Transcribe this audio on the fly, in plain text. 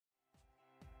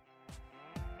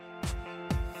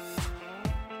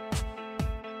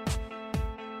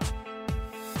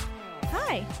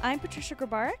Hi, I'm Patricia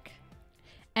Grabarek.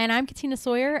 And I'm Katina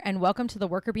Sawyer, and welcome to the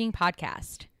Worker Being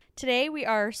Podcast. Today, we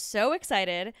are so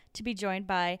excited to be joined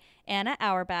by Anna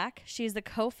Auerbach. She's the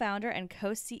co-founder and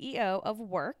co-CEO of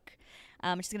Werk.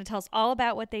 She's going to tell us all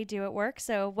about what they do at Werk.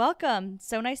 So welcome.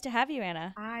 So nice to have you,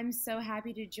 Anna. I'm so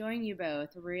happy to join you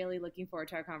both. Really looking forward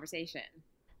to our conversation.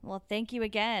 Well, thank you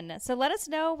again. So let us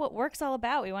know what Werk's all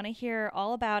about. We want to hear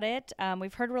all about it.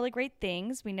 We've heard really great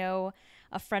things. We know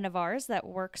a friend of ours that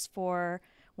works for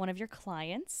one of your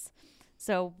clients.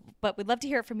 But we'd love to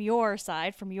hear it from your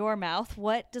side, from your mouth.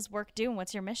 What does Werk do and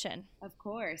what's your mission? Of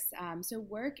course. So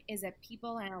Werk is a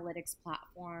people analytics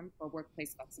platform for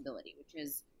workplace flexibility, which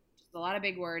is just a lot of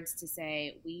big words to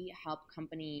say we help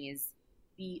companies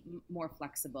be more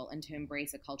flexible and to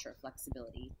embrace a culture of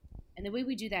flexibility. And the way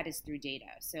we do that is through data.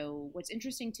 So what's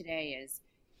interesting today is,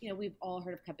 we've all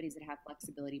heard of companies that have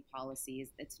flexibility policies.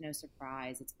 It's no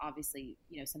surprise. It's obviously,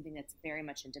 something that's very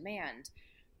much in demand.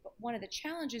 But one of the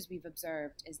challenges we've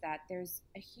observed is that there's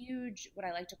a huge, what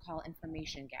I like to call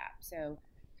information gap. So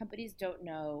companies don't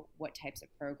know what types of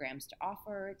programs to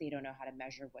offer. They don't know how to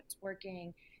measure what's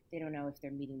working. They don't know if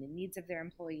they're meeting the needs of their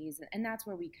employees. And that's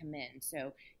where we come in.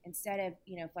 So instead of,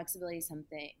 flexibility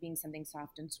being something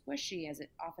soft and squishy, as it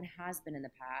often has been in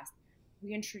the past,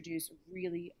 we introduce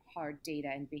really hard data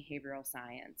and behavioral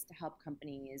science to help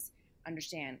companies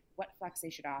understand what flex they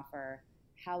should offer,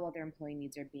 how well their employee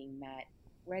needs are being met,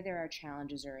 where there are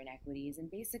challenges or inequities,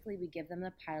 and basically we give them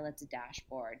the pilot's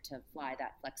dashboard to fly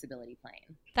that flexibility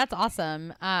plane. That's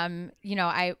awesome.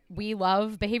 We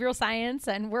love behavioral science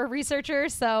and we're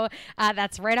researchers, so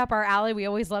that's right up our alley. We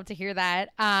always love to hear that.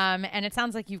 And it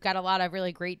sounds like you've got a lot of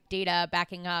really great data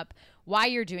backing up why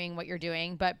you're doing what you're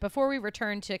doing. But before we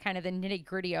return to kind of the nitty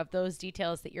gritty of those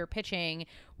details that you're pitching,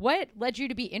 what led you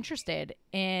to be interested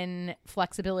in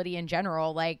flexibility in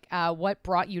general? Like what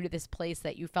brought you to this place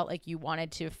that you felt like you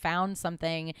wanted to found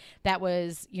something that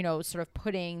was, sort of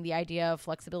putting the idea of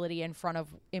flexibility in front of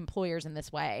employers in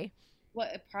this way? Well,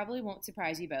 it probably won't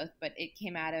surprise you both, but it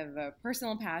came out of a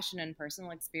personal passion and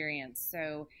personal experience.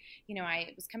 So,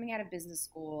 I was coming out of business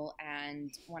school,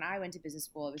 and when I went to business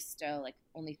school, it was still like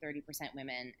only 30%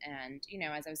 women. And,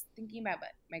 as I was thinking about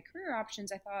my career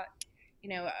options, I thought,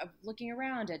 of looking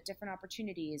around at different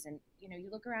opportunities, and, you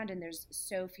look around and there's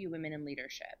so few women in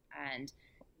leadership, and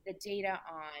the data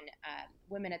on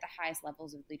women at the highest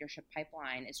levels of leadership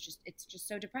pipeline it's just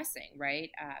so depressing, right?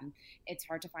 It's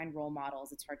hard to find role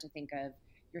models. It's hard to think of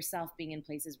yourself being in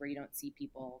places where you don't see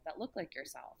people that look like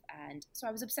yourself. And so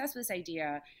I was obsessed with this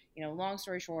idea. Long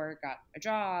story short, got a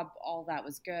job. All that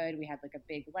was good. We had like a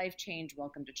big life change,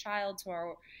 welcomed a child to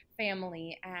our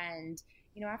family, and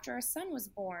after our son was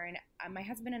born, my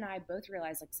husband and I both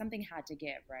realized like something had to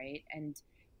give, right? And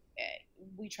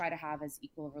we try to have as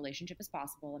equal a relationship as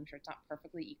possible. I'm sure it's not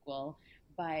perfectly equal,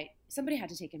 but somebody had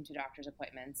to take him to doctor's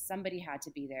appointments. Somebody had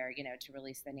to be there, to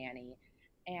release the nanny.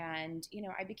 And,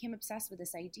 I became obsessed with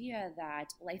this idea that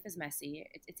life is messy.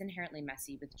 It's inherently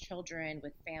messy with children,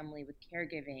 with family, with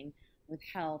caregiving, with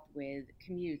health, with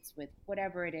commutes, with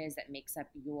whatever it is that makes up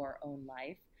your own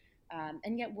life.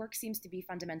 And yet work seems to be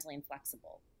fundamentally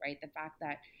inflexible, right? The fact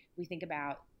that we think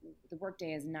about the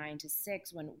workday as 9 to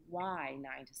 6, why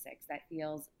 9 to 6? That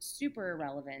feels super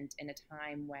irrelevant in a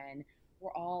time when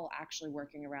we're all actually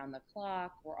working around the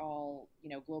clock. We're all,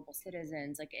 global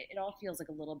citizens. Like it all feels like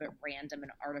a little bit random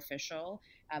and artificial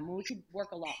when we could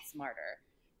work a lot smarter.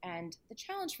 And the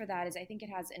challenge for that is I think it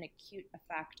has an acute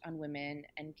effect on women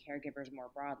and caregivers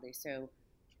more broadly. So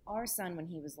our son, when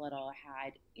he was little,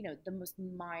 had, the most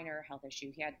minor health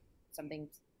issue. He had something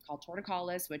called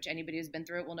torticollis, which anybody who's been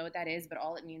through it will know what that is. But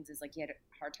all it means is like he had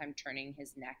a hard time turning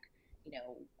his neck,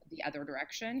 the other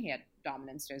direction. He had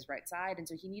dominance to his right side. And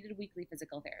so he needed weekly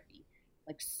physical therapy.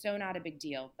 Like, so not a big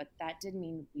deal. But that did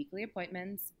mean weekly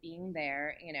appointments, being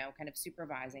there, kind of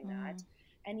supervising that.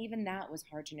 And even that was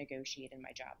hard to negotiate in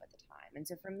my job at the time. And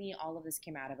so for me, all of this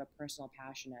came out of a personal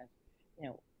passion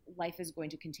of, life is going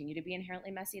to continue to be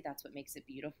inherently messy. That's what makes it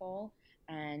beautiful.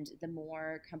 And the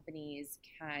more companies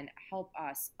can help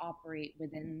us operate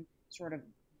within sort of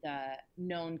the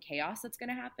known chaos that's going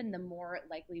to happen, the more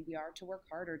likely we are to work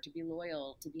harder, to be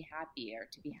loyal, to be happier,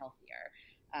 to be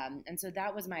healthier. And so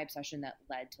that was my obsession that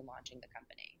led to launching the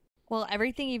company. Well,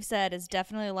 everything you've said is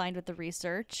definitely aligned with the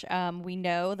research. We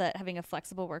know that having a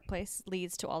flexible workplace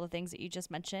leads to all the things that you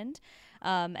just mentioned.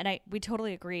 And we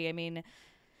totally agree. I mean,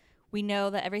 we know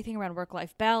that everything around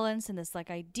work-life balance and this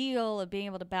like ideal of being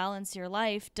able to balance your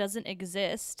life doesn't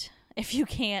exist if you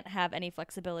can't have any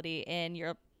flexibility in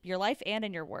your life and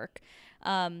in your work.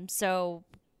 So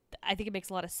I think it makes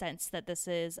a lot of sense that this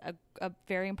is a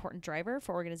very important driver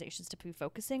for organizations to be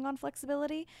focusing on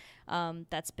flexibility.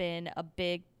 That's been a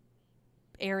big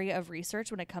area of research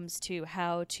when it comes to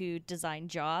how to design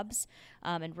jobs,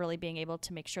 and really being able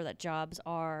to make sure that jobs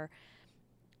are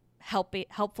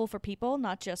helpful for people,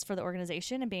 not just for the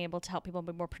organization, and being able to help people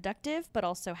be more productive, but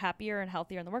also happier and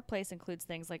healthier in the workplace includes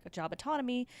things like job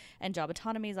autonomy, and job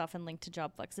autonomy is often linked to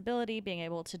job flexibility, being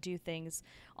able to do things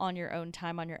on your own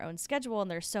time, on your own schedule. And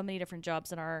there's so many different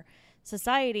jobs in our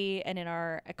society and in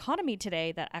our economy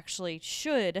today that actually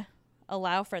should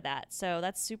allow for that. So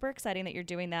that's super exciting that you're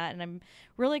doing that. And I'm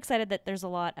really excited that there's a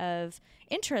lot of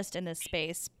interest in this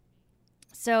space.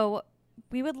 So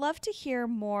we would love to hear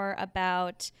more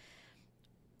about,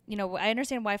 I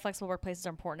understand why flexible workplaces are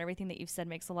important. Everything that you've said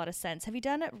makes a lot of sense. Have you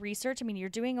done research? I mean, you're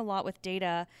doing a lot with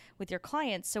data with your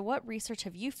clients. So what research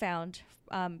have you found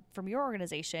from your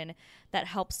organization that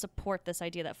helps support this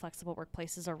idea that flexible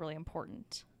workplaces are really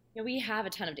important? We have a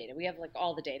ton of data. We have like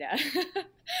all the data.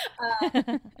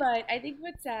 But I think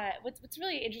what's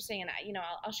really interesting, and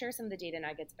I'll share some of the data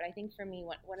nuggets, but I think for me,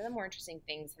 one of the more interesting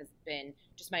things has been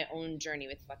just my own journey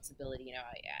with flexibility.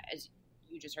 As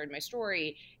you just heard my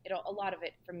story, a lot of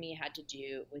it for me had to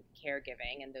do with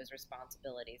caregiving and those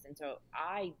responsibilities. And so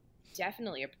I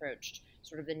definitely approached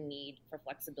sort of the need for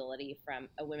flexibility from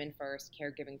a women first,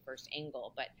 caregiving first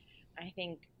angle. But I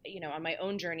think, on my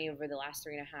own journey over the last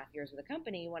 3.5 years with the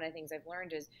company, one of the things I've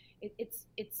learned is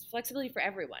it's flexibility for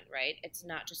everyone, right? It's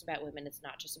not just about women. It's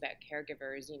not just about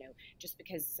caregivers. Just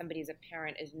because somebody is a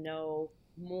parent is no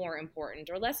more important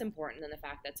or less important than the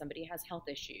fact that somebody has health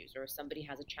issues or somebody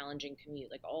has a challenging commute.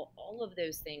 Like all of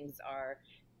those things are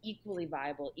equally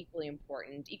viable, equally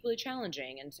important, equally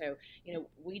challenging. And so,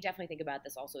 we definitely think about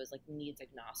this also as like needs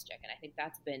agnostic. And I think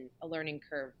that's been a learning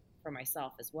curve for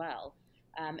myself as well.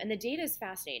 And the data is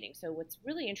fascinating. So what's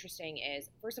really interesting is,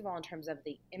 first of all, in terms of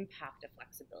the impact of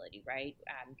flexibility, right?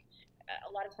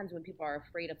 A lot of times when people are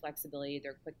afraid of flexibility,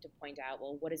 they're quick to point out,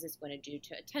 well, what is this going to do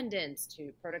to attendance,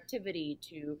 to productivity,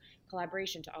 to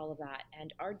collaboration, to all of that?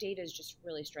 And our data is just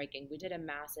really striking. We did a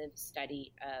massive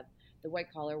study of the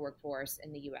white-collar workforce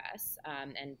in the U.S.,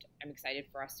 and I'm excited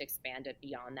for us to expand it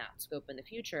beyond that scope in the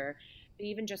future. But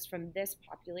even just from this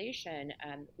population,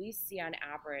 we see on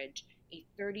average a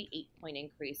 38-point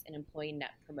increase in employee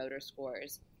net promoter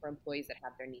scores for employees that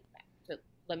have their needs met. So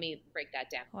let me break that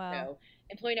down. Wow. So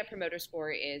employee net promoter score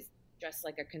is just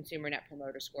like a consumer net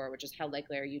promoter score, which is how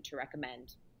likely are you to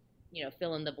recommend,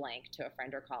 fill in the blank to a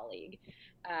friend or colleague.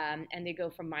 And they go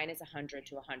from -100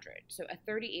 to 100. So a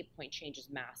 38-point change is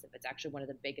massive. It's actually one of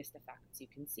the biggest effects you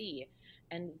can see.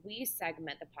 And we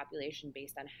segment the population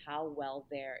based on how well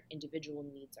their individual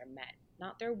needs are met,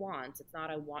 not their wants. It's not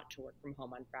I want to work from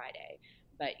home on Friday,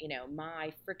 but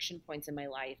my friction points in my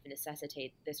life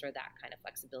necessitate this or that kind of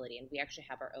flexibility. And we actually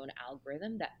have our own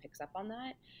algorithm that picks up on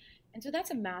that. And so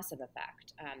that's a massive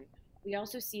effect. We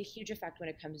also see a huge effect when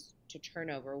it comes to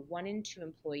turnover. 1 in 2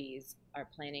 employees are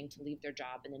planning to leave their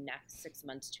job in the next 6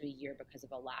 months to a year because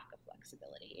of a lack of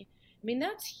flexibility. I mean,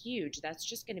 that's huge. That's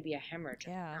just going to be a hemorrhage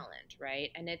of talent,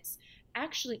 right? And it's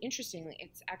actually, interestingly,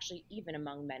 it's actually even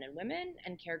among men and women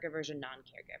and caregivers and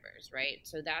non-caregivers, right?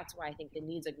 So that's why I think the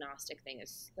needs agnostic thing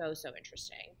is so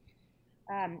interesting.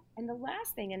 And the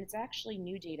last thing, and it's actually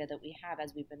new data that we have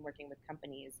as we've been working with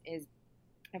companies, is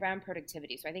around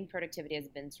productivity. So I think productivity has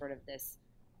been sort of this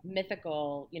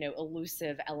mythical,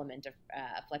 elusive element of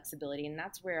flexibility, and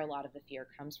that's where a lot of the fear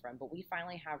comes from. But we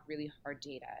finally have really hard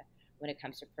data when it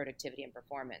comes to productivity and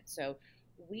performance. So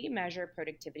we measure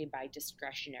productivity by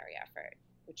discretionary effort,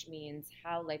 which means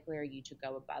how likely are you to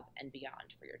go above and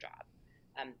beyond for your job.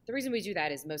 The reason we do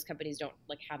that is most companies don't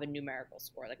have a numerical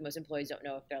score. Like most employees don't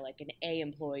know if they're like an A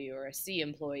employee or a C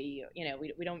employee.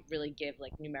 We don't really give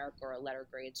numerical or letter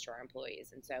grades to our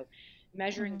employees. And so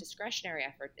measuring discretionary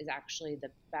effort is actually the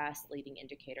best leading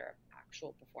indicator of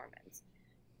actual performance.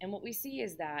 And what we see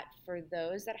is that for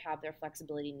those that have their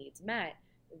flexibility needs met,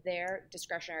 their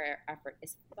discretionary effort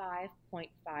is 5.5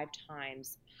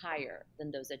 times higher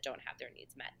than those that don't have their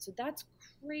needs met. So that's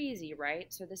crazy,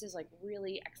 right? So this is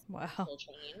really exponential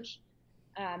change.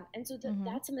 And so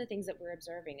that's some of the things that we're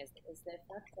observing is the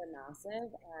effects are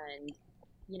massive and,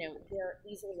 they're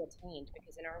easily attained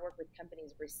because in our work with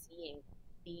companies, we're seeing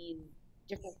these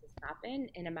differences happen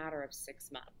in a matter of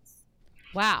 6 months.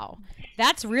 Wow.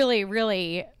 That's really,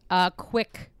 really a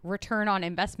quick return on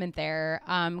investment there.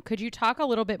 Could you talk a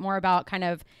little bit more about kind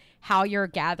of how you're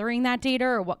gathering that data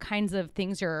or what kinds of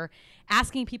things you're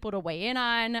asking people to weigh in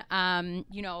on?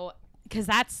 Because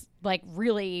that's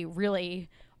really, really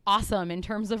awesome in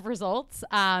terms of results.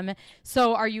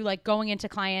 So are you like going into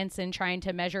clients and trying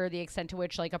to measure the extent to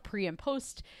which like a pre and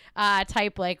post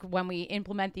type, like when we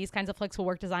implement these kinds of flexible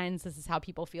work designs, this is how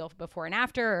people feel before and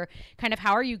after, or kind of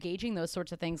how are you gauging those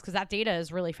sorts of things? Because that data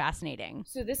is really fascinating.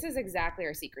 So this is exactly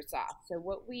our secret sauce. So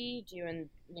what we do, and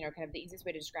kind of the easiest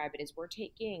way to describe it is we're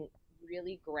taking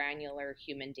really granular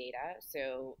human data,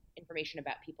 so information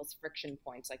about people's friction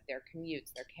points, like their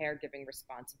commutes, their caregiving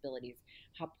responsibilities,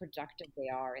 how productive they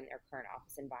are in their current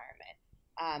office environment.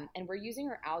 And we're using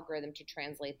our algorithm to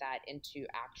translate that into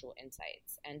actual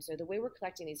insights. And so the way we're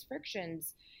collecting these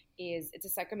frictions is it's a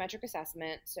psychometric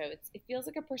assessment. So it feels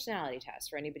like a personality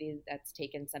test for anybody that's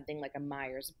taken something like a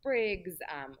Myers-Briggs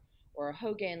or a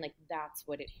Hogan. Like that's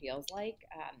what it feels like.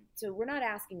 So we're not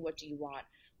asking what do you want.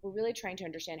 We're really trying to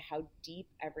understand how deep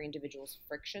every individual's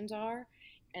frictions are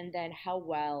and then how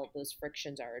well those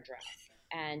frictions are addressed.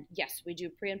 And yes, we do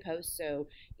pre and post. So,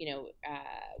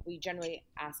 we generally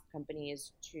ask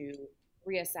companies to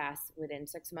reassess within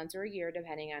 6 months or a year,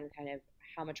 depending on kind of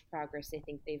how much progress they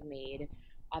think they've made.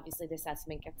 Obviously, the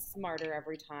assessment gets smarter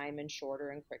every time and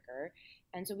shorter and quicker.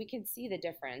 And so we can see the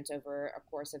difference over a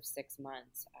course of 6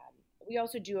 months. We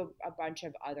also do a bunch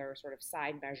of other sort of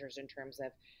side measures in terms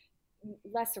of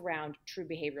less around true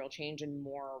behavioral change and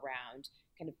more around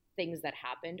kind of things that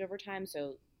happened over time.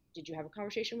 So did you have a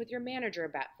conversation with your manager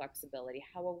about flexibility?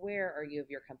 How aware are you of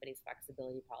your company's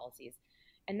flexibility policies?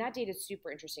 And that data is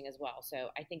super interesting as well. So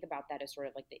I think about that as sort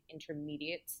of like the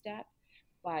intermediate step.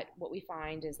 But what we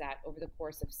find is that over the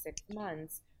course of 6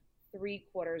 months,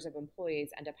 3/4 of employees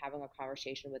end up having a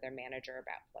conversation with their manager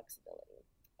about flexibility.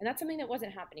 And that's something that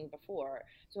wasn't happening before.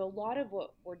 So a lot of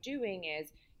what we're doing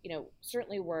is,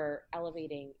 certainly we're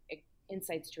elevating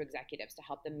insights to executives to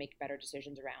help them make better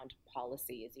decisions around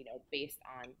policies, based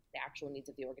on the actual needs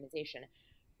of the organization.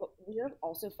 But we're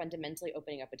also fundamentally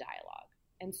opening up a dialogue.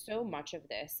 And so much of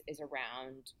this is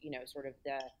around, sort of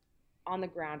the on the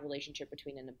ground relationship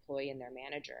between an employee and their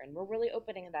manager. And we're really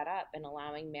opening that up and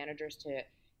allowing managers to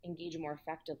engage more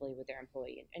effectively with their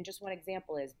employee. And just one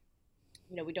example is,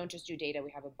 we don't just do data,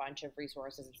 we have a bunch of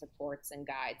resources and supports and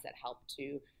guides that help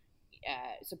to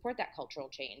support that cultural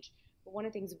change. But one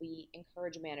of the things we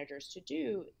encourage managers to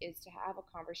do is to have a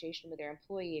conversation with their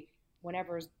employee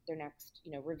whenever their next,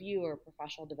 review or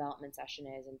professional development session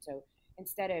is. And so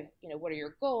instead of, what are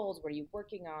your goals? What are you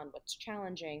working on? What's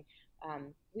challenging?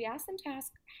 We ask them to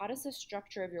ask, how does the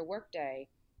structure of your workday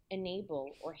enable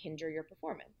or hinder your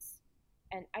performance?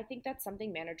 And I think that's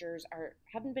something managers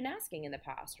haven't been asking in the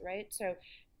past, right? So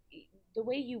the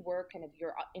way you work, kind of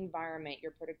your environment,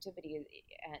 your productivity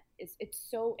it's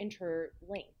so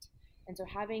interlinked. And so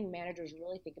having managers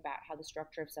really think about how the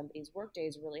structure of somebody's workday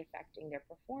is really affecting their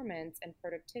performance and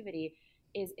productivity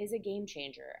is a game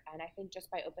changer. And I think just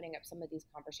by opening up some of these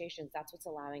conversations, that's what's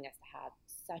allowing us to have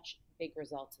such big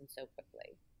results and so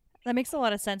quickly. That makes a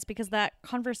lot of sense because that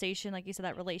conversation, like you said,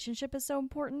 that relationship is so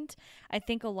important. I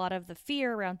think a lot of the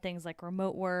fear around things like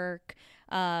remote work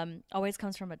always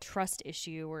comes from a trust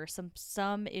issue or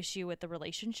some issue with the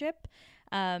relationship.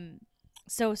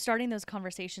 So starting those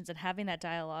conversations and having that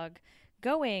dialogue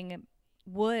going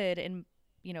would, and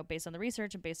based on the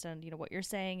research and based on what you're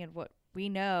saying and what we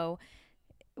know,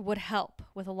 would help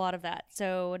with a lot of that.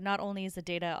 So not only is the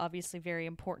data obviously very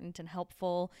important and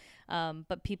helpful,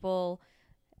 but people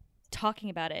talking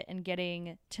about it and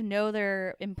getting to know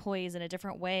their employees in a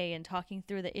different way and talking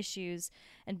through the issues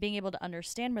and being able to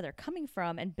understand where they're coming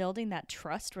from and building that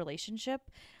trust relationship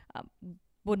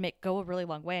would go a really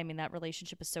long way. I mean, that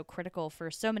relationship is so critical for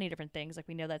so many different things. Like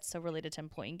we know that's so related to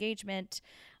employee engagement,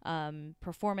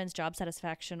 performance, job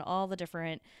satisfaction, all the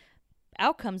different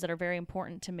outcomes that are very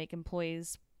important to make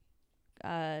employees'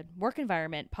 work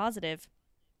environment positive.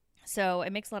 So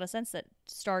it makes a lot of sense that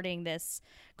starting this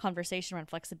conversation around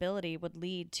flexibility would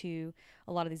lead to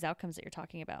a lot of these outcomes that you're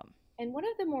talking about. And one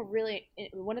of the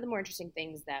more interesting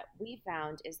things that we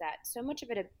found is that so much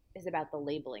of it is about the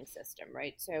labeling system,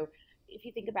 right? So if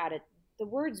you think about it, the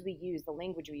words we use, the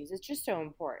language we use is just so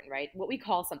important, right? What we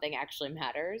call something actually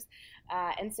matters.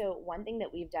 And so one thing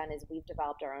that we've done is we've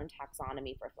developed our own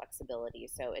taxonomy for flexibility.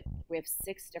 So we have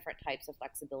 6 different types of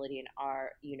flexibility in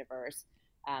our universe.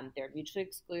 They're mutually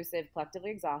exclusive,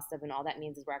 collectively exhaustive, and all that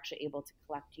means is we're actually able to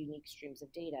collect unique streams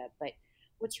of data. But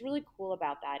what's really cool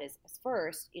about that is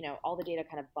first, all the data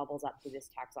kind of bubbles up through this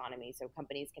taxonomy so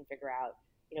companies can figure out,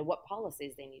 what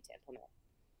policies they need to implement.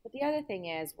 But the other thing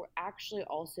is we're actually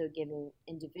also giving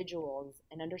individuals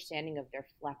an understanding of their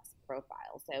flex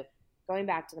profile. So going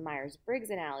back to the Myers-Briggs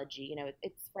analogy,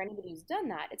 it's for anybody who's done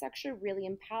that, it's actually really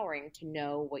empowering to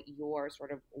know what your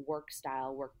sort of work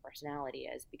style, work personality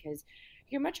is, because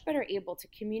you're much better able to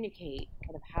communicate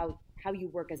kind of how you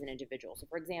work as an individual. So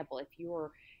for example, if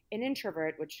you're an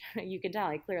introvert, which you can tell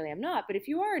I clearly am not, but if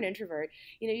you are an introvert,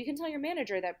 you can tell your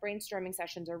manager that brainstorming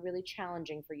sessions are really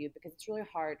challenging for you because it's really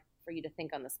hard for you to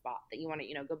think on the spot, that you want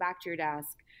to, go back to your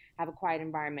desk, have a quiet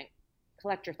environment,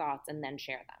 collect your thoughts, and then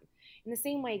share them. In the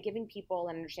same way, giving people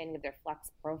an understanding of their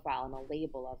flex profile and a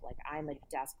label of like, I'm a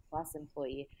desk plus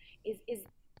employee is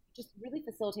just really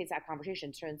facilitates that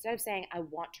conversation. So instead of saying, I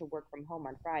want to work from home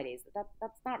on Fridays,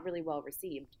 that's not really well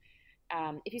received.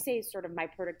 If you say sort of my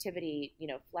productivity,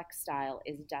 flex style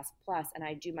is desk plus, and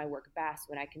I do my work best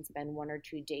when I can spend 1 or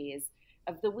 2 days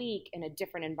of the week in a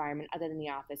different environment other than the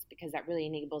office, because that really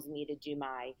enables me to do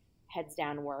my heads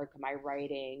down work, my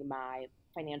writing, my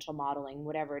financial modeling,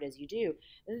 whatever it is you do,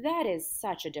 that is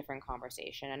such a different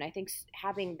conversation. And I think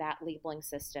having that labeling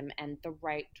system and the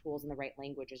right tools and the right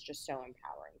language is just so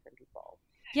empowering for people.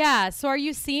 Yeah. So are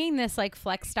you seeing this like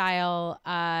flex style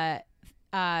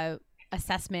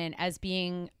assessment as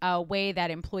being a way that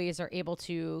employees are able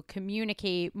to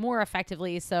communicate more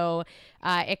effectively? So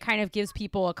it kind of gives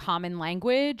people a common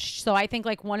language. So I think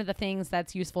like one of the things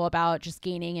that's useful about just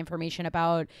gaining information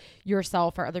about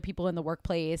yourself or other people in the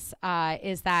workplace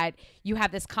is that you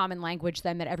have this common language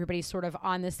then that everybody's sort of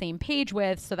on the same page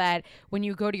with, so that when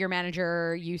you go to your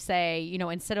manager, you say,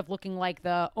 instead of looking like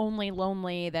the only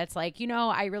lonely that's like,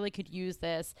 I really could use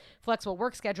this flexible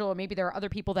work schedule, or maybe there are other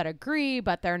people that agree,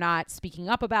 but they're not speaking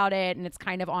up about it, and it's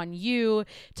kind of on you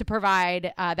to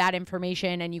provide that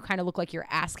information, and you kind of look like you're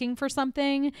asking for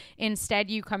something. Instead,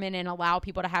 you come in and allow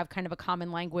people to have kind of a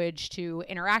common language to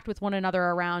interact with one another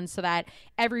around, so that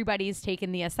everybody's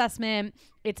taken the assessment.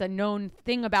 It's a known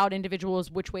thing about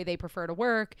individuals which way they prefer to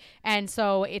work, and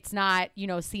so it's not,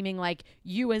 seeming like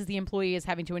you as the employee is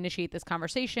having to initiate this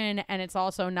conversation, and it's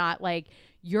also not like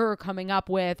you're coming up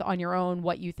with on your own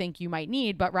what you think you might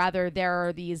need, but rather there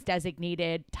are these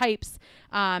designated types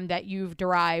that you've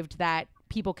derived that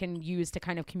people can use to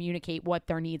kind of communicate what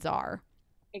their needs are.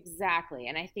 Exactly.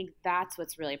 And I think that's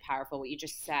what's really powerful, what you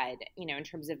just said, in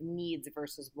terms of needs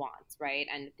versus wants, right?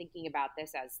 And thinking about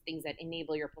this as things that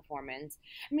enable your performance.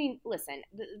 I mean, listen,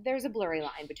 there's a blurry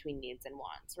line between needs and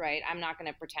wants, right? I'm not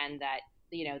going to pretend that,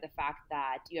 the fact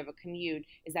that you have a commute,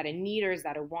 is that a need or is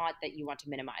that a want, that you want to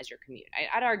minimize your commute?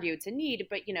 I'd argue it's a need,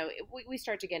 but, we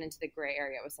start to get into the gray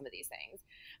area with some of these things.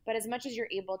 But as much as you're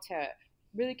able to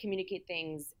really communicate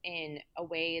things in a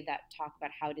way that talk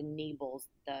about how it enables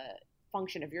the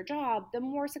function of your job, the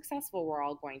more successful we're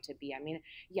all going to be. I mean,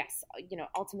 yes,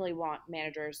 ultimately we want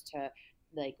managers to,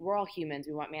 like, we're all humans.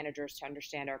 We want managers to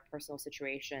understand our personal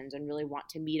situations and really want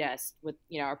to meet us with,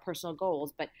 our personal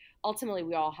goals. But ultimately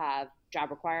we all have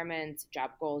job requirements,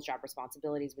 job goals, job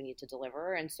responsibilities we need to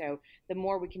deliver. And so the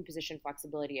more we can position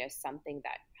flexibility as something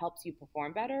that helps you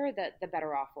perform better, the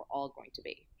better off we're all going to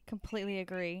be. Completely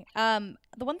agree. The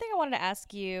one thing I wanted to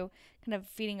ask you, kind of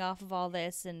feeding off of all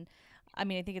this, and I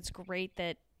mean, I think it's great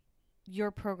that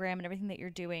your program and everything that you're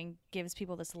doing gives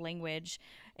people this language.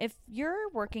 If you're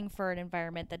working for an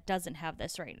environment that doesn't have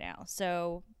this right now,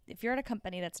 so if you're at a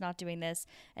company that's not doing this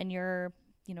and you're,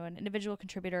 an individual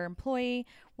contributor employee,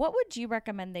 what would you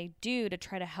recommend they do to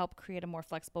try to help create a more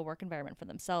flexible work environment for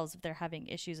themselves if they're having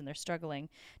issues and they're struggling?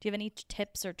 Do you have any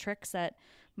tips or tricks that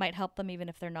might help them even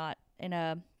if they're not in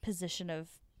a position of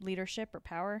leadership or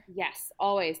power? Yes,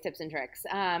 always tips and tricks.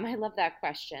 I love that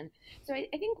question. So I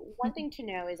think one thing to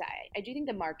know is I do think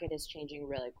the market is changing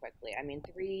really quickly. I mean,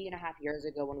 3.5 years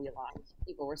ago when we launched,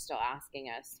 people were still asking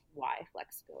us why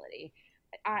flexibility.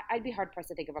 I'd be hard pressed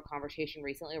to think of a conversation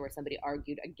recently where somebody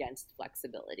argued against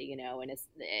flexibility, in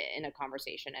a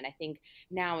conversation. And I think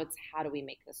now it's how do we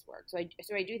make this work? So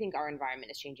I do think our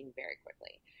environment is changing very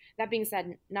quickly. That being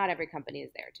said, not every company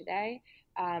is there today.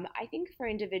 I think for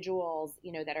individuals,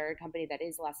 that are a company that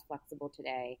is less flexible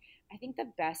today, I think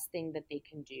the best thing that they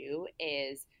can do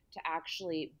is to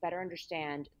actually better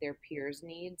understand their peers'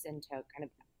 needs and to kind of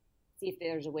see if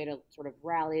there's a way to sort of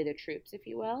rally the troops, if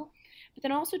you will, but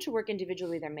then also to work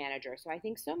individually with their manager. So I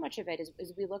think so much of it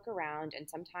is we look around and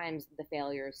sometimes the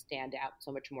failures stand out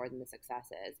so much more than the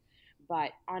successes.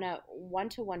 But on a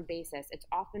one-to-one basis, it's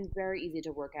often very easy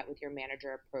to work out with your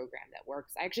manager a program that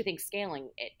works. I actually think scaling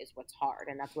it is what's hard,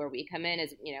 and that's where we come in.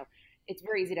 Is it's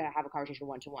very easy to have a conversation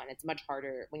one-to-one. It's much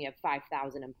harder when you have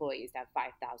 5,000 employees to have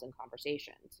 5,000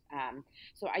 conversations.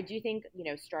 So I do think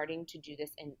starting to do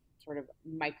this in sort of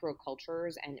micro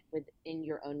cultures and within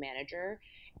your own manager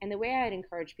And the way I'd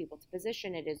encourage people to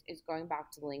position it is going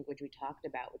back to the language we talked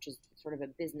about, which is sort of a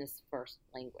business first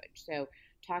language. So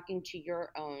talking to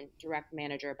your own direct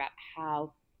manager about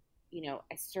how,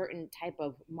 a certain type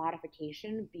of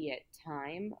modification, be it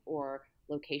time or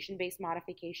location based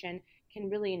modification, can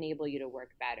really enable you to work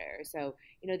better. So,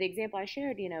 the example I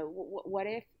shared, what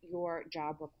if your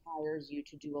job requires you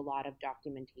to do a lot of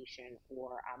documentation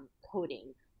or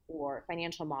coding or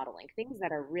financial modeling, things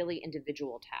that are really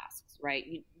individual tasks, right?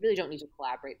 You really don't need to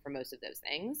collaborate for most of those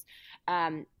things.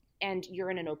 Um, and you're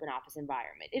in an open office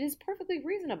environment. It is perfectly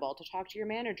reasonable to talk to your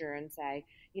manager and say,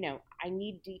 I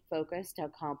need deep focus to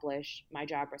accomplish my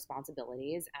job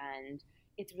responsibilities. And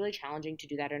it's really challenging to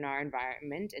do that in our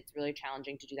environment. It's really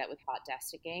challenging to do that with hot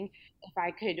desking. If I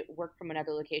could work from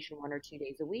another location 1 or 2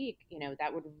 days a week,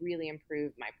 that would really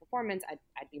improve my performance.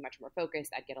 I'd be much more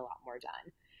focused. I'd get a lot more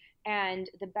done. And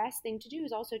the best thing to do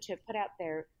is also to put out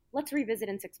there, let's revisit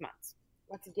in 6 months.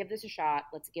 Let's give this a shot.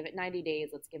 Let's give it 90 days.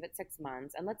 Let's give it 6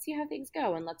 months. And let's see how things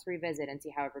go. And let's revisit and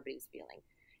see how everybody's feeling.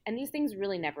 And these things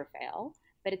really never fail,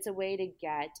 but it's a way to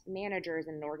get managers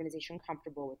and an organization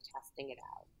comfortable with testing it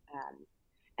out.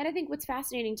 And I think what's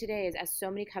fascinating today is, as so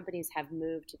many companies have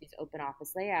moved to these open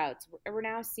office layouts, we're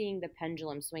now seeing the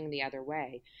pendulum swing the other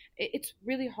way. It's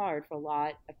really hard for a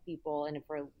lot of people and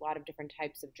for a lot of different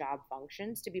types of job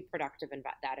functions to be productive in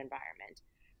that environment.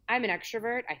 I'm an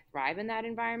extrovert. I thrive in that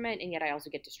environment, and yet I also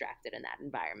get distracted in that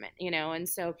environment, And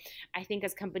so I think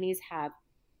as companies have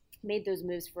made those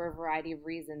moves for a variety of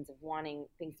reasons of wanting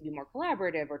things to be more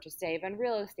collaborative or to save on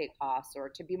real estate costs or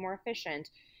to be more efficient,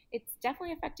 it's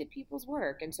definitely affected people's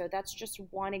work. And so that's just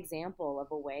one example of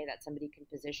a way that somebody can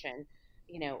position,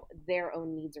 their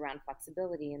own needs around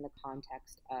flexibility in the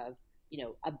context of,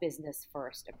 a business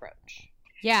first approach.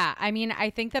 Yeah, I mean, I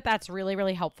think that that's really,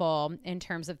 really helpful in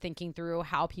terms of thinking through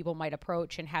how people might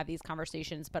approach and have these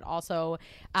conversations, but also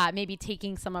maybe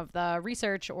taking some of the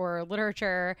research or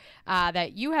literature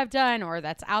that you have done or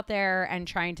that's out there and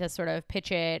trying to sort of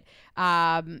pitch it.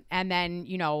 And then,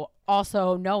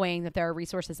 also knowing that there are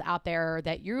resources out there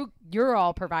that you're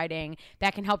all providing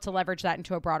that can help to leverage that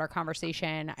into a broader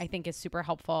conversation, I think is super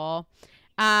helpful.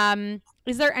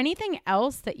 Is there anything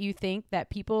else that you think that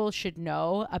people should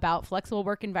know about flexible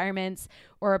work environments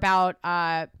or about,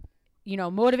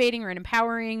 motivating or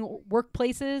empowering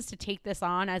workplaces to take this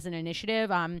on as an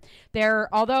initiative?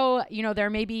 Although there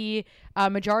may be a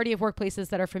majority of workplaces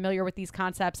that are familiar with these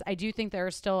concepts, I do think there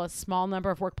are still a small number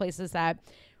of workplaces that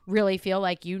really feel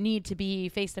like you need to be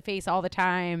face-to-face all the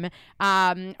time.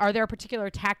 Are there particular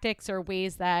tactics or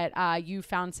ways that you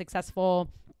found successful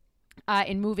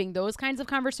in moving those kinds of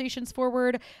conversations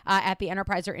forward at the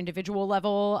enterprise or individual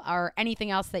level, or anything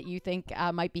else that you think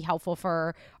might be helpful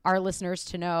for our listeners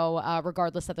to know,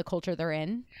 regardless of the culture they're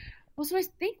in? Well, so I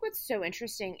think what's so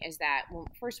interesting is that,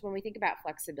 first, when we think about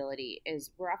flexibility,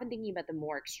 is we're often thinking about the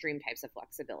more extreme types of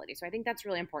flexibility. So I think that's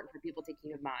really important for people to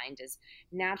keep in mind is,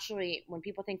 naturally, when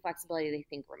people think flexibility, they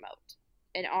think remote.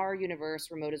 In our universe,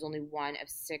 remote is only one of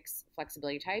 6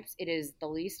 flexibility types. It is the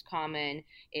least common.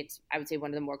 It's, I would say,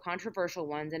 one of the more controversial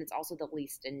ones, and it's also the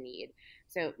least in need.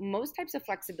 So most types of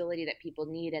flexibility that people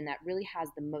need and that really has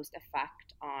the most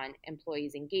effect on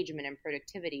employees' engagement and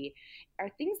productivity are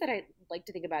things that I like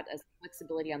to think about as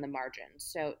flexibility on the margins.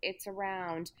 So it's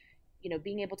around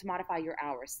being able to modify your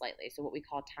hours slightly. So what we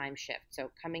call time shift. So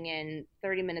coming in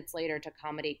 30 minutes later to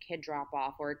accommodate kid drop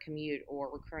off or a commute or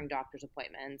recurring doctor's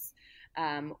appointments,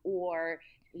 or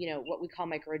what we call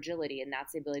micro agility, and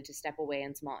that's the ability to step away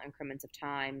in small increments of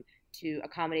time to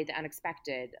accommodate the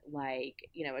unexpected, like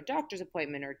a doctor's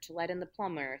appointment or to let in the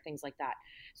plumber, things like that.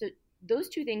 So those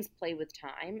two things play with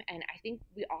time, and I think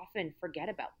we often forget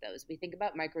about those. We think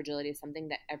about micro agility as something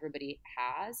that everybody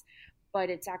has, but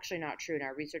it's actually not true. And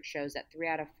our research shows that 3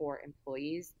 out of 4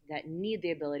 employees that need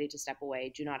the ability to step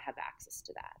away do not have access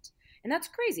to that. And that's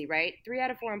crazy, right? 3 out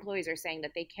of 4 employees are saying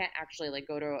that they can't actually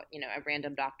go to a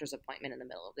random doctor's appointment in the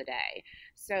middle of the day.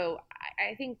 So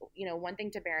I think one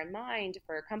thing to bear in mind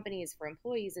for companies, for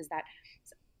employees, is that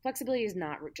flexibility is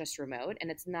not just remote, and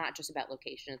it's not just about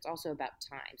location. It's also about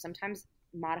time. Sometimes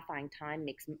modifying time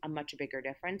makes a much bigger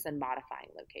difference than modifying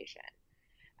location.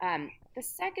 The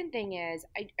second thing is,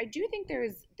 I do think there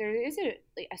is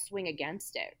a swing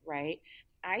against it, right?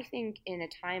 I think in a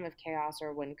time of chaos,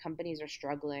 or when companies are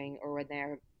struggling, or when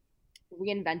they're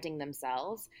reinventing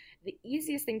themselves, the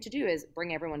easiest thing to do is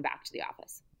bring everyone back to the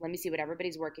office. Let me see what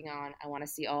everybody's working on. I want to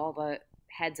see all the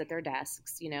heads at their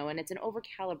desks, and it's an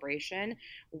overcalibration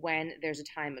when there's a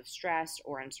time of stress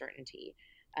or uncertainty.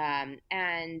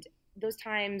 And those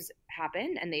times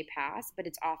happen and they pass, but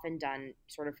it's often done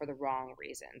sort of for the wrong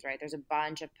reasons, right? There's a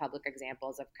bunch of public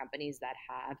examples of companies that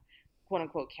have quote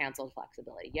unquote canceled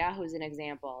flexibility. Yahoo's an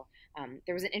example.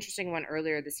 There was an interesting one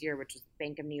earlier this year, which was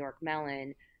Bank of New York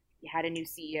Mellon. You had a new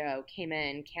CEO, came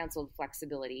in, canceled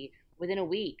flexibility. Within a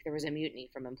week, there was a mutiny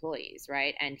from employees,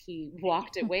 right? And he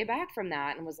walked it way back from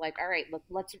that and was like, all right,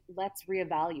 let's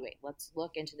reevaluate. Let's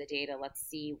look into the data. Let's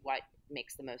see what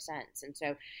makes the most sense. And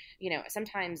so,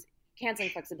 sometimes canceling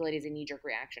flexibility is a knee-jerk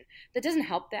reaction. That doesn't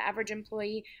help the average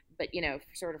employee, but,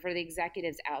 sort of for the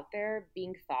executives out there,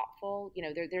 being thoughtful,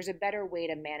 there's a better way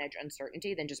to manage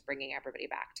uncertainty than just bringing everybody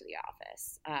back to the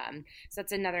office. So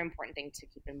that's another important thing to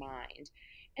keep in mind.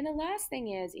 And the last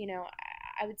thing is,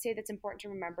 I would say that's important to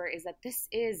remember is that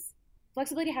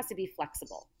flexibility has to be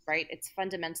flexible, right? It's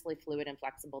fundamentally fluid and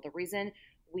flexible. The reason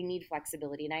we need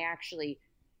flexibility, and I actually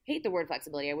hate the word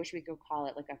flexibility. I wish we could call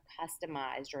it like a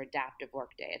customized or adaptive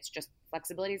workday. It's just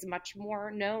flexibility is much more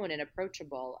known and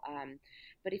approachable.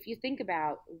 But if you think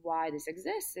about why this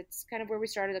exists, it's kind of where we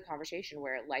started the conversation,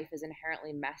 where life is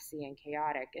inherently messy and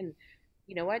chaotic. And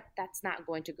you know what? That's not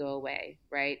going to go away,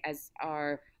 right? As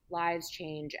our lives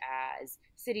change, as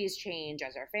cities change,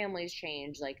 as our families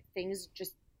change, like things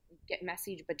just get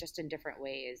messy, but just in different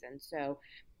ways. And so,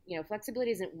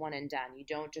 flexibility isn't one and done. You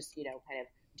don't just, kind of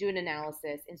do an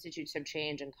analysis, institute some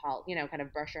change and call, kind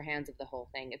of brush your hands of the whole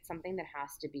thing. It's something that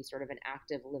has to be sort of an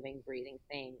active, living, breathing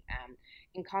thing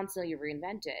and constantly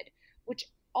reinvented, which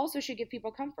also should give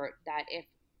people comfort that if,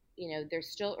 they're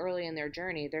still early in their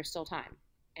journey, there's still time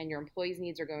and your employees'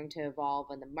 needs are going to evolve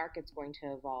and the market's going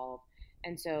to evolve.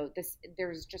 And so it's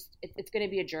going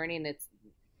to be a journey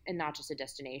and not just a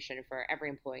destination for every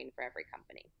employee and for every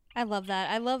company. I love that.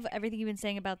 I love everything you've been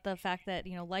saying about the fact that,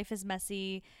 life is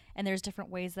messy and there's different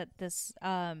ways that this,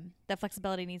 that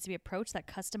flexibility needs to be approached. That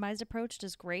customized approach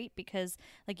is great because,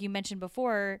 like you mentioned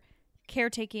before,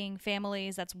 caretaking,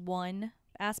 families, that's one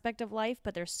aspect of life,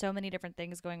 but there's so many different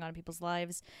things going on in people's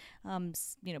lives.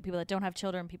 People that don't have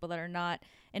children, people that are not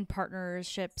in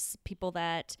partnerships, people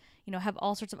that, have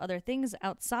all sorts of other things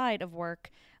outside of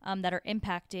work that are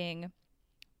impacting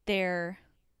their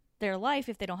life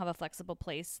if they don't have a flexible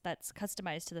place that's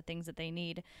customized to the things that they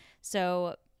need.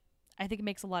 So I think it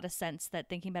makes a lot of sense that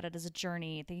thinking about it as a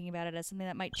journey, thinking about it as something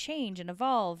that might change and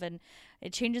evolve, and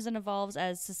it changes and evolves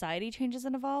as society changes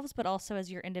and evolves, but also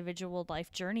as your individual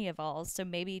life journey evolves. So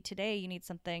maybe today you need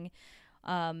something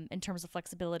in terms of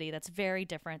flexibility that's very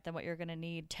different than what you're going to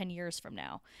need 10 years from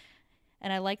now.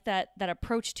 And I like that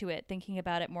approach to it, thinking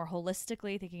about it more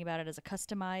holistically, thinking about it as a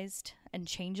customized and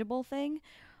changeable thing.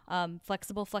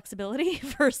 Flexibility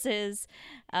versus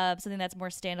something that's more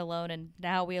standalone, and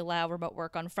now we allow remote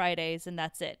work on Fridays and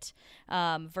that's it,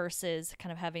 versus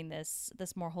kind of having this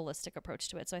more holistic approach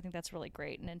to it. So I think that's really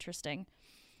great and interesting.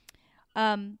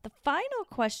 The final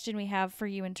question we have for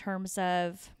you in terms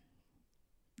of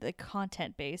the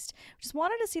content based, just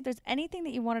wanted to see if there's anything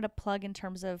that you wanted to plug in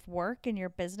terms of work in your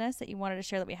business that you wanted to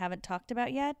share that we haven't talked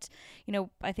about yet.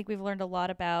 I think we've learned a lot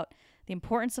about the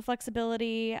importance of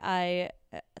flexibility. I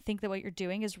think that what you're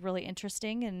doing is really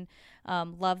interesting, and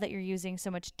love that you're using so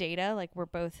much data. Like, we're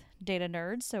both data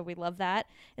nerds, so we love that.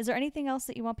 Is there anything else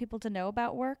that you want people to know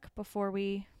about work before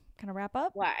we kind of wrap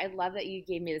up? Well, I love that you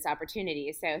gave me this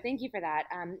opportunity, so thank you for that.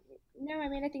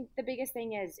 I think the biggest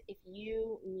thing is if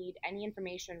you need any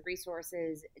information,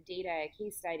 resources, data,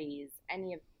 case studies,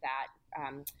 any of that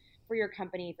for your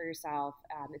company, for yourself,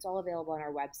 it's all available on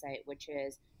our website, which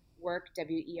is werk.co.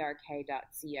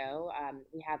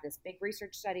 We have this big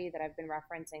research study that I've been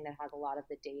referencing that has a lot of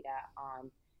the data on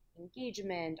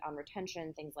engagement, on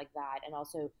retention, things like that, and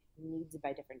also needs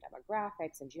by different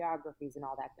demographics and geographies and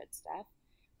all that good stuff.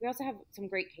 We also have some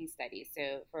great case studies.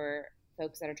 So for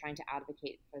folks that are trying to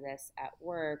advocate for this at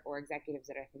work, or executives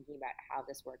that are thinking about how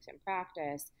this works in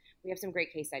practice, we have some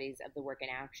great case studies of the work in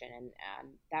action, and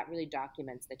that really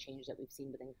documents the change that we've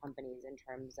seen within companies in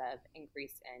terms of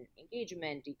increase in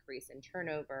engagement, decrease in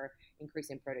turnover, increase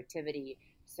in productivity.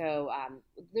 So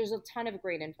there's a ton of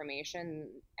great information,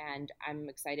 and I'm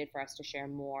excited for us to share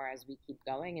more as we keep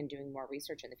going and doing more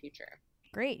research in the future.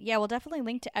 Great. Yeah, we'll definitely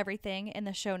link to everything in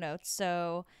the show notes.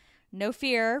 So no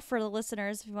fear for the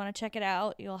listeners. If you want to check it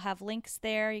out, you'll have links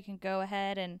there. You can go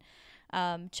ahead and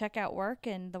check out Werk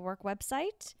and the Werk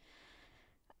website.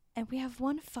 And we have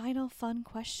one final fun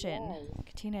question. Yes.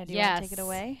 Katina, do you want to take it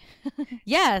away?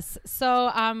 Yes.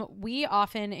 So we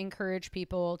often encourage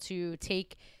people to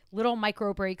take little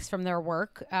micro breaks from their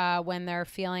work when they're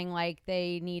feeling like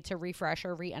they need to refresh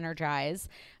or re-energize.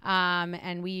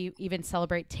 And we even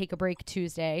celebrate Take a Break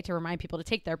Tuesday to remind people to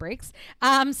take their breaks.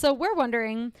 So we're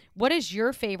wondering, what is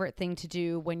your favorite thing to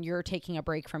do when you're taking a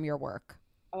break from your work?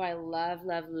 Oh, I love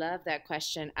that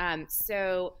question.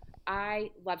 So I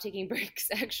love taking breaks.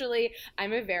 Actually,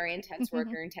 I'm a very intense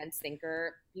worker, intense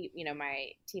thinker. My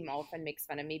team often makes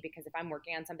fun of me because if I'm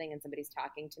working on something and somebody's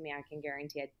talking to me, I can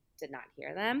guarantee I did not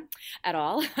hear them at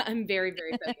all. I'm very,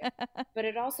 very focused. But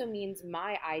it also means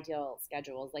my ideal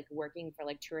schedule is like working for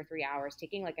like 2 or 3 hours,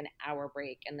 taking like an hour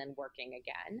break, and then working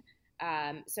again.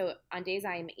 So on days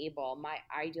I am able, my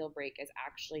ideal break is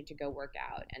actually to go work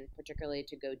out, and particularly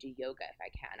to go do yoga if I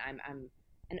can. I'm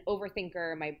an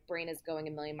overthinker. My brain is going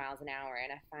a million miles an hour,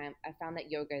 and I found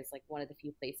that yoga is like one of the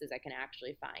few places I can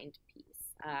actually find peace.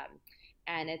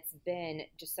 And it's been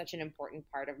just such an important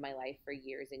part of my life for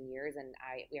years and years. And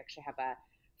we actually have a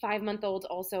 5-month-old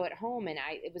also at home, and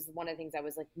it was one of the things I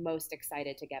was like most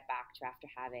excited to get back to after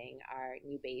having our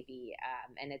new baby.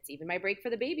 And it's even my break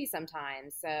for the baby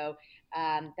sometimes. So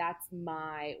that's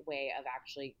my way of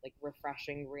actually like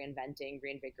refreshing, reinventing,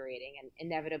 reinvigorating, and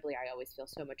inevitably I always feel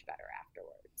so much better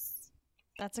afterwards.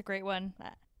 That's a great one.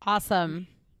 Awesome.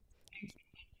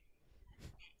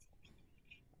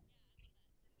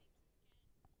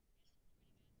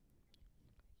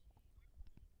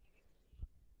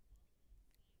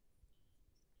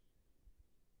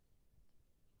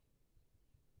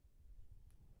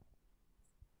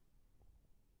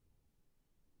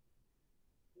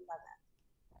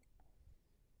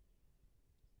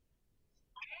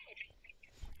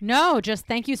 No, just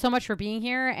thank you so much for being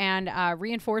here and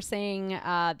reinforcing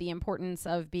the importance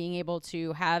of being able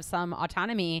to have some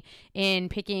autonomy in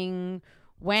picking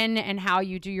when and how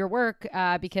you do your work,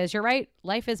 because you're right,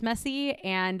 life is messy,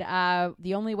 and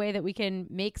the only way that we can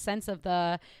make sense of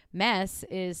the mess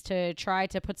is to try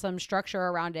to put some structure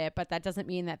around it. But that doesn't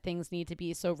mean that things need to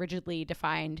be so rigidly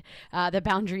defined. The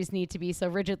boundaries need to be so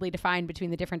rigidly defined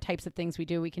between the different types of things we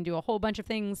do. We can do a whole bunch of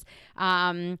things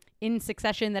in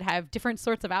succession that have different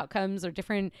sorts of outcomes or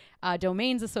different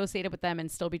domains associated with them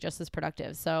and still be just as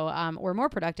productive. So, or more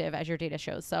productive, as your data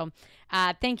shows. So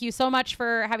thank you so much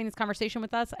for having this conversation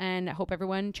with us, and I hope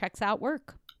everyone checks out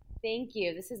Werk. Thank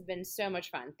you. This has been so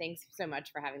much fun. Thanks so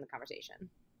much for having the conversation.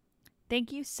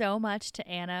 Thank you so much to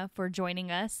Anna for joining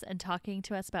us and talking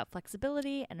to us about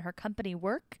flexibility and her company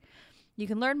Werk. You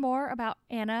can learn more about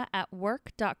Anna at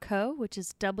werk.co, which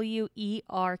is WERK.co.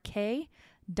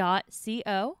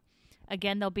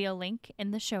 Again, there'll be a link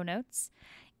in the show notes.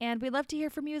 And we'd love to hear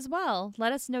from you as well.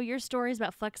 Let us know your stories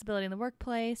about flexibility in the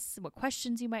workplace, what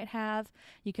questions you might have.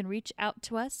 You can reach out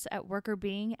to us at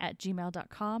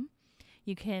workerbeing@gmail.com.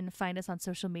 You can find us on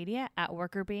social media at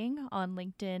WorkerBeing on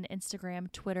LinkedIn,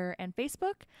 Instagram, Twitter, and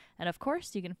Facebook. And of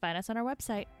course, you can find us on our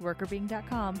website,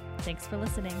 workerbeing.com. Thanks for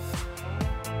listening.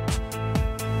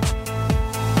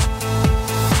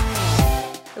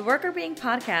 The Worker Being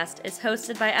podcast is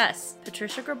hosted by us,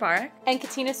 Patricia Grabarek and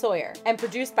Katina Sawyer, and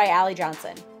produced by Allie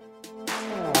Johnson.